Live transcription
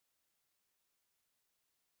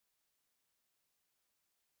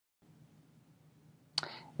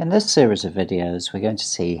In this series of videos, we're going to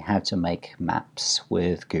see how to make maps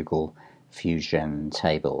with Google Fusion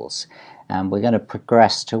Tables. And we're going to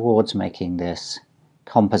progress towards making this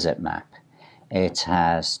composite map. It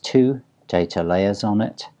has two data layers on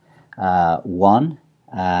it. One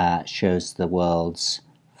shows the world's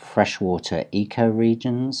freshwater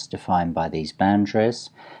ecoregions defined by these boundaries,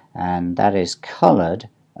 and that is colored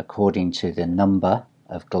according to the number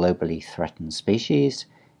of globally threatened species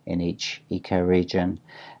in each ecoregion.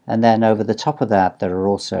 And then over the top of that, there are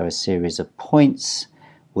also a series of points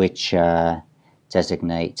which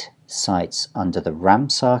designate sites under the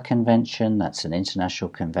Ramsar Convention. That's an international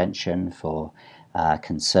convention for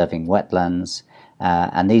conserving wetlands,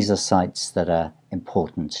 and these are sites that are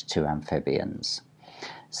important to amphibians.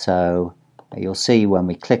 So you'll see when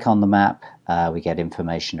we click on the map, we get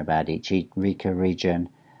information about each ecoregion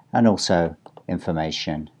and also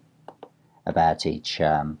information about each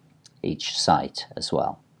site as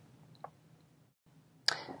well.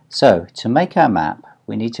 So to make our map,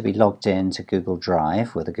 we need to be logged in to Google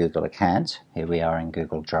Drive with a Google account. Here we are in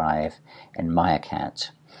Google Drive in my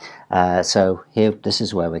account. So here, this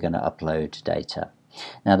is where we're going to upload data.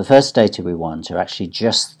 Now the first data we want are actually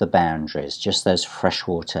just the boundaries, just those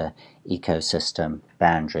freshwater ecosystem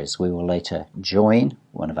boundaries. We will later join,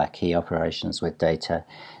 one of our key operations with data,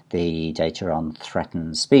 the data on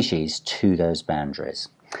threatened species to those boundaries.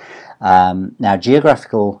 Now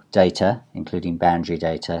geographical data, including boundary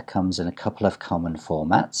data, comes in a couple of common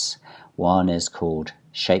formats. One is called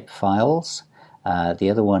shapefiles, the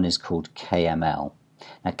other one is called KML.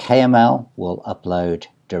 Now KML will upload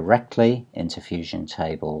directly into Fusion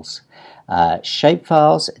Tables.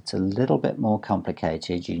 Shapefiles, it's a little bit more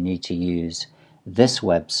complicated. You need to use this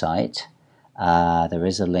website. There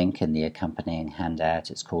is a link in the accompanying handout.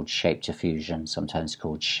 It's called Shape2Fusion, sometimes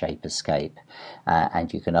called Shape Escape,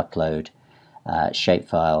 and you can upload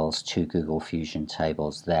shapefiles to Google Fusion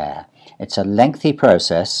Tables there. It's a lengthy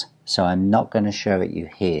process, so I'm not going to show it you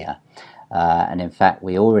here. And in fact,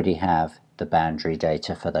 we already have the boundary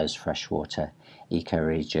data for those freshwater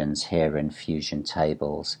ecoregions here in Fusion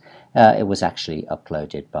Tables. It was actually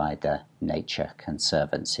uploaded by the Nature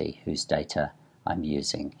Conservancy, whose data I'm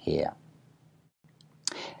using here.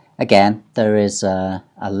 Again, there is a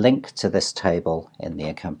link to this table in the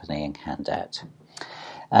accompanying handout.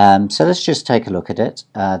 So let's just take a look at it.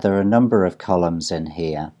 There are a number of columns in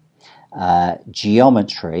here.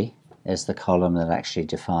 Geometry is the column that actually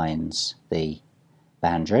defines the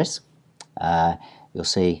boundaries. You'll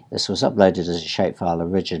see this was uploaded as a shapefile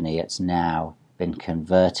originally. It's now been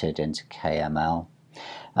converted into KML.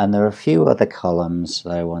 And there are a few other columns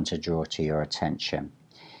that I want to draw to your attention.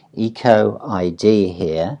 Eco ID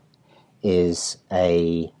here is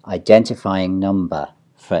a identifying number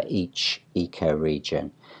for each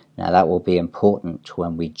ecoregion. Now that will be important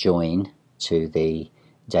when we join to the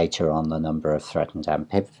data on the number of threatened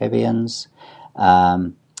amphibians.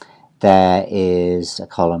 There is a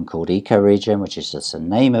column called ecoregion, which is just the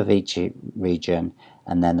name of each region,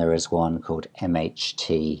 and then there is one called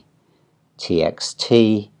MHT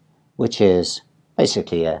TXT, which is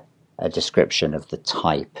basically a description of the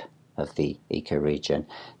type of the ecoregion.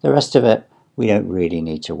 The rest of it we don't really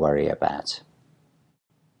need to worry about.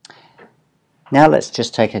 Now let's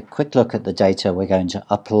just take a quick look at the data we're going to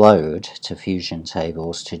upload to Fusion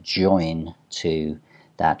Tables to join to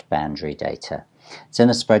that boundary data. It's in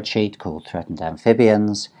a spreadsheet called Threatened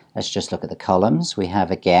Amphibians. Let's just look at the columns. We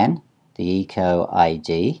have again the Eco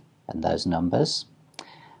ID and those numbers.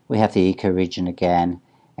 We have the ecoregion again,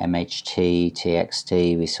 MHT,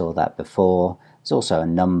 TXT, we saw that before. There's also a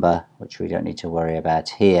number, which we don't need to worry about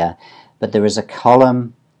here. But there is a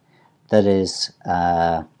column that is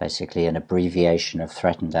basically an abbreviation of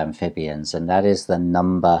threatened amphibians, and that is the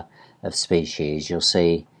number of species. You'll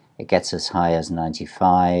see it gets as high as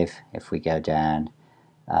 95. If we go down,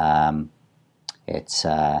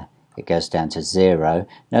 it goes down to 0.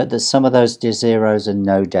 Note that some of those zeros are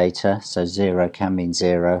no data, so 0 can mean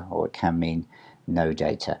 0 or it can mean no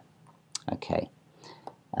data. Okay,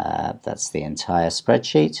 that's the entire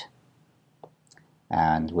spreadsheet,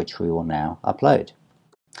 and which we will now upload.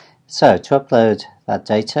 So to upload that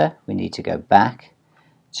data, we need to go back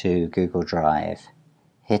to Google Drive,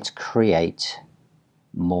 hit Create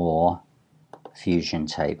More Fusion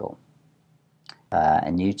Table. A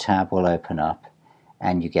new tab will open up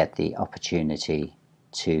and you get the opportunity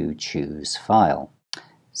to choose file.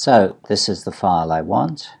 So this is the file I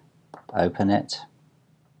want. Open it,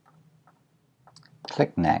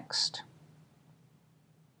 click Next.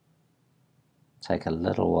 Take a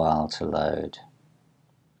little while to load.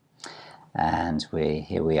 And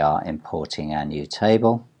here we are importing our new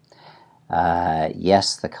table.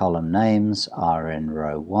 Yes, the column names are in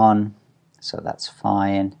row 1, so that's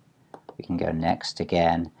fine. We can go next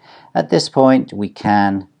again. At this point we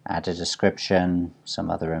can add a description, some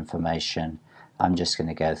other information. I'm just going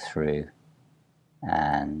to go through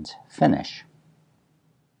and finish.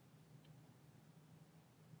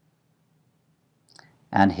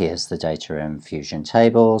 And here's the data in Fusion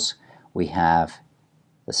Tables. We have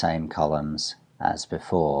the same columns as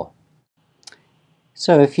before.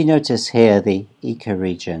 So if you notice here, the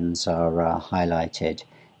ecoregions are highlighted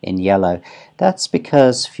in yellow. That's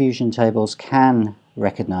because Fusion Tables can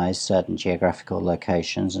recognize certain geographical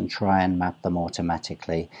locations and try and map them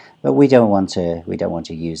automatically, but we don't want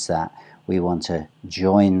to use that. We want to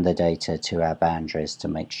join the data to our boundaries to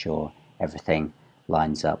make sure everything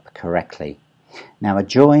lines up correctly. Now, a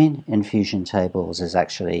join in Fusion Tables is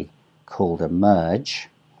actually called a merge,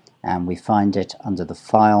 and we find it under the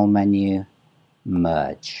File menu,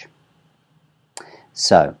 Merge.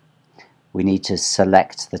 So we need to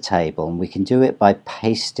select the table, and we can do it by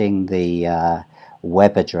pasting the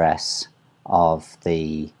web address of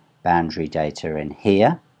the boundary data in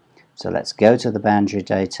here. So let's go to the boundary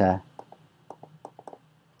data,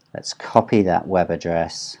 let's copy that web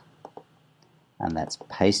address, and let's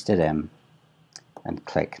paste it in and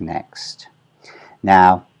click Next.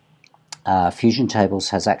 Now, Fusion Tables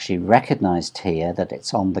has actually recognized here that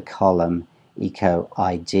it's on the column Eco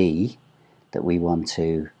ID that we want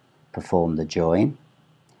to perform the join.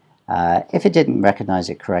 If it didn't recognize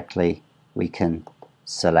it correctly, we can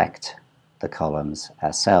select the columns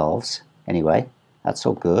ourselves. Anyway, that's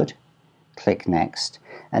all good. Click Next,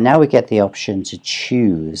 and now we get the option to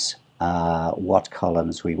choose what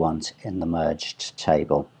columns we want in the merged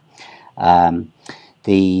table.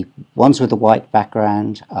 The ones with the white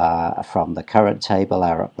background are from the current table,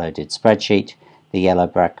 our uploaded spreadsheet. The yellow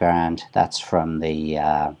background, that's from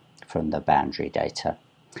the boundary data.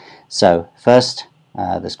 So first,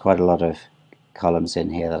 there's quite a lot of columns in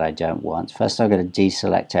here that I don't want. First I'm going to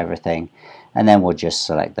deselect everything, and then we'll just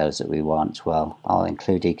select those that we want. Well, I'll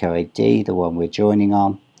include EcoAD, the one we're joining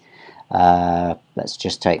on. Let's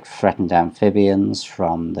just take threatened amphibians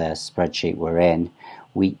from the spreadsheet we're in.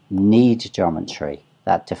 We need geometry.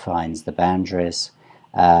 That defines the boundaries,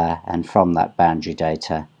 and from that boundary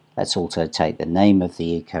data, let's also take the name of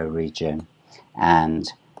the ecoregion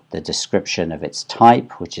and the description of its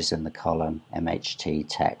type, which is in the column MHT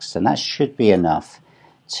text, and that should be enough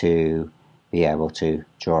to be able to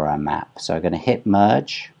draw our map. So I'm going to hit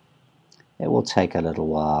merge. It will take a little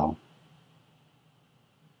while,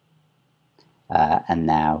 and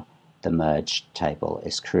now the merged table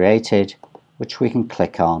is created, which we can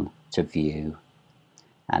click on to view,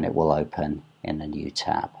 and it will open in a new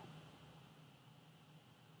tab.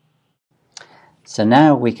 So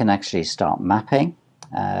now we can actually start mapping.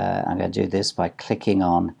 I'm going to do this by clicking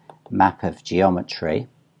on Map of Geometry.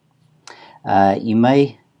 You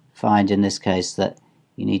may find in this case that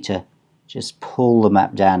you need to just pull the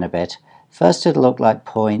map down a bit. First it'll look like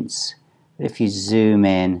points, but if you zoom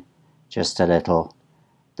in just a little,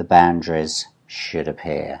 the boundaries should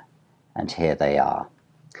appear, and here they are.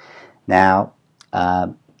 Now,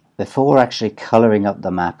 before actually colouring up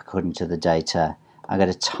the map according to the data, I'm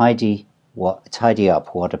going to tidy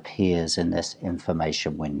up what appears in this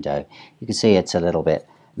information window. You can see it's a little bit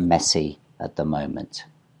messy at the moment.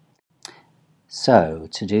 So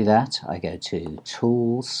to do that, I go to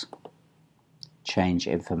Tools, Change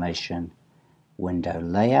Information Window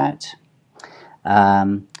Layout.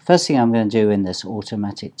 First thing I'm going to do in this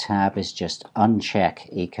automatic tab is just uncheck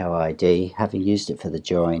EcoID. Having used it for the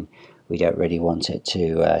join, we don't really want it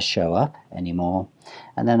to show up anymore.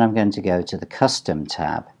 And then I'm going to go to the Custom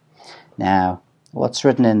tab. Now, what's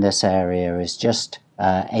written in this area is just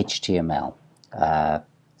HTML,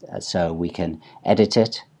 so we can edit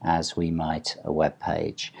it as we might a web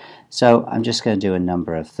page. So I'm just going to do a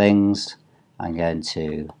number of things. I'm going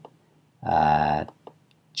to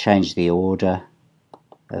change the order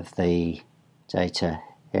of the data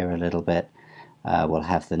here a little bit. We'll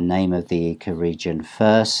have the name of the ecoregion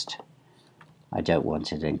first. I don't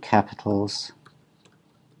want it in capitals.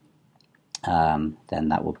 Then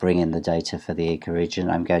that will bring in the data for the ecoregion.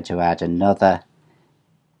 I'm going to add another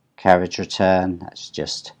carriage return. That's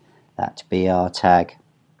just that BR tag.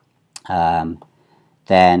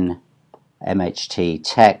 Then MHT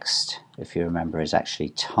text, if you remember, is actually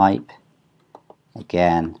type.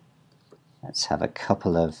 Again, let's have a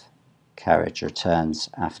couple of carriage returns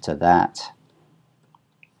after that.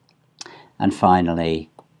 And finally,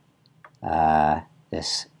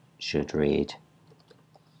 this should read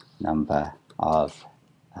number of,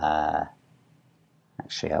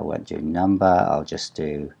 actually I won't do number, I'll just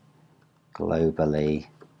do globally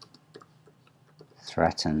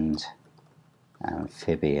threatened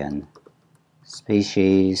amphibian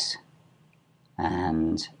species,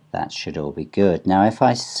 and that should all be good. Now if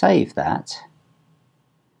I save that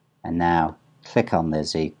and now click on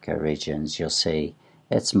those ecoregions, you'll see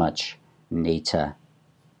it's much neater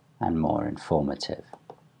and more informative.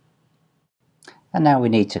 And now we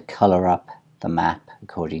need to color up the map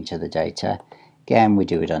according to the data. Again, we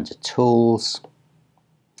do it under Tools,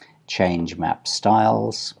 Change Map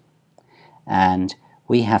Styles, and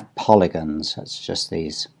we have polygons. That's just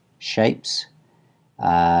these shapes.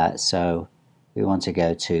 So we want to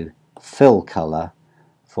go to Fill Color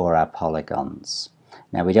for our polygons.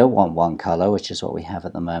 Now we don't want one color, which is what we have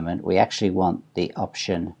at the moment. We actually want the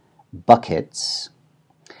option Buckets,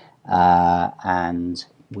 and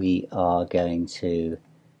we are going to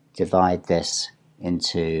divide this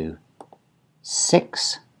into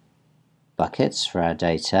 6 buckets for our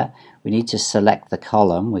data. We need to select the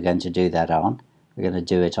column we're going to do that on. We're going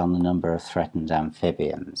to do it on the number of threatened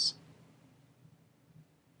amphibians.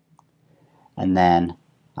 And then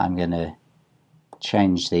I'm going to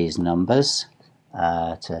change these numbers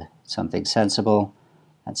to something sensible.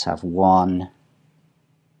 Let's have 1,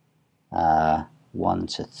 1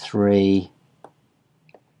 to 3,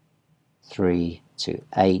 3 to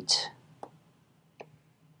 8,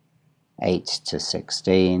 8 to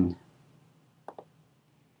 16,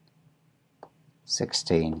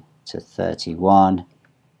 16 to 31,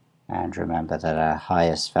 and remember that our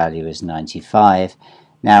highest value is 95.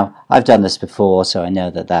 Now I've done this before, so I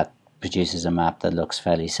know that that produces a map that looks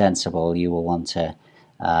fairly sensible. You will want to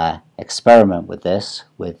experiment with this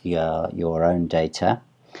with your own data.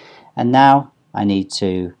 And now I need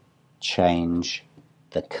to change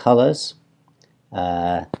the colors.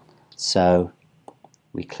 So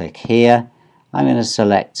we click here. I'm going to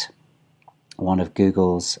select one of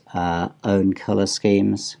Google's own color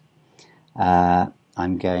schemes.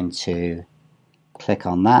 I'm going to click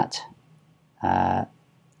on that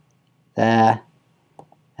there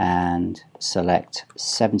and select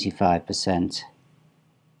 75%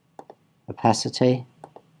 opacity.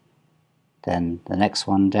 Then the next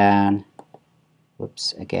one down,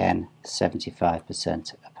 whoops, again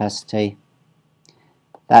 75% opacity.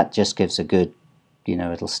 That just gives a good,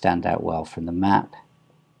 it'll stand out well from the map.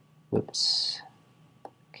 Whoops,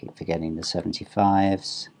 keep forgetting the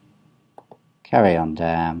 75s. Carry on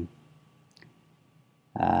down.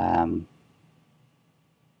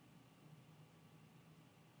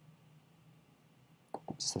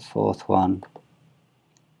 That's the 4th one.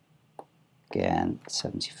 Again,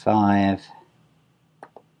 75.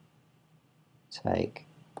 Take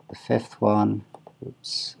the 5th one.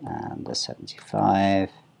 Oops, and the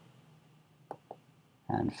 75.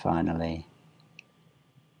 And finally,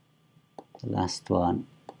 the last one.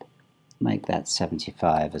 Make that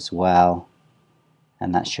 75 as well.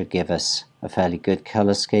 And that should give us a fairly good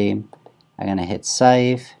color scheme. I'm going to hit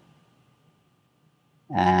save,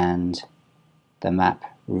 and the map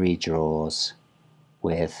redraws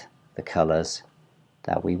with the colors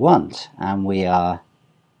that we want, and we are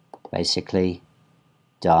basically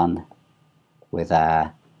done with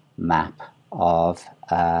our map of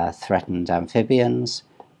threatened amphibians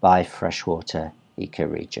by freshwater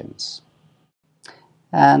ecoregions.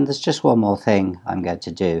 And there's just one more thing I'm going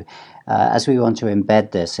to do. As we want to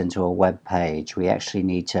embed this into a web page, we actually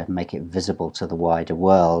need to make it visible to the wider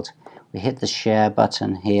world. We hit the share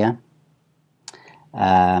button here.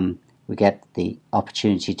 We get the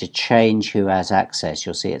opportunity to change who has access.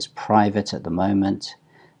 You'll see it's private at the moment.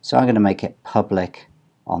 So I'm going to make it public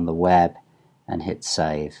on the web and hit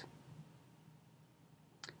save.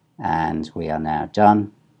 And we are now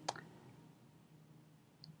done.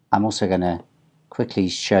 I'm also going to quickly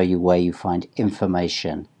show you where you find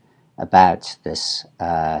information about this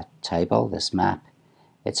table, this map.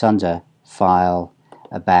 It's under File,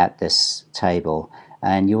 About this table,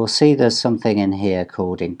 and you will see there's something in here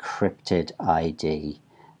called Encrypted ID.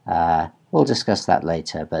 We'll discuss that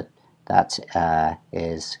later, but that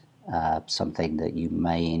is something that you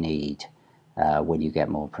may need when you get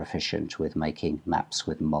more proficient with making maps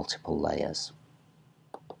with multiple layers.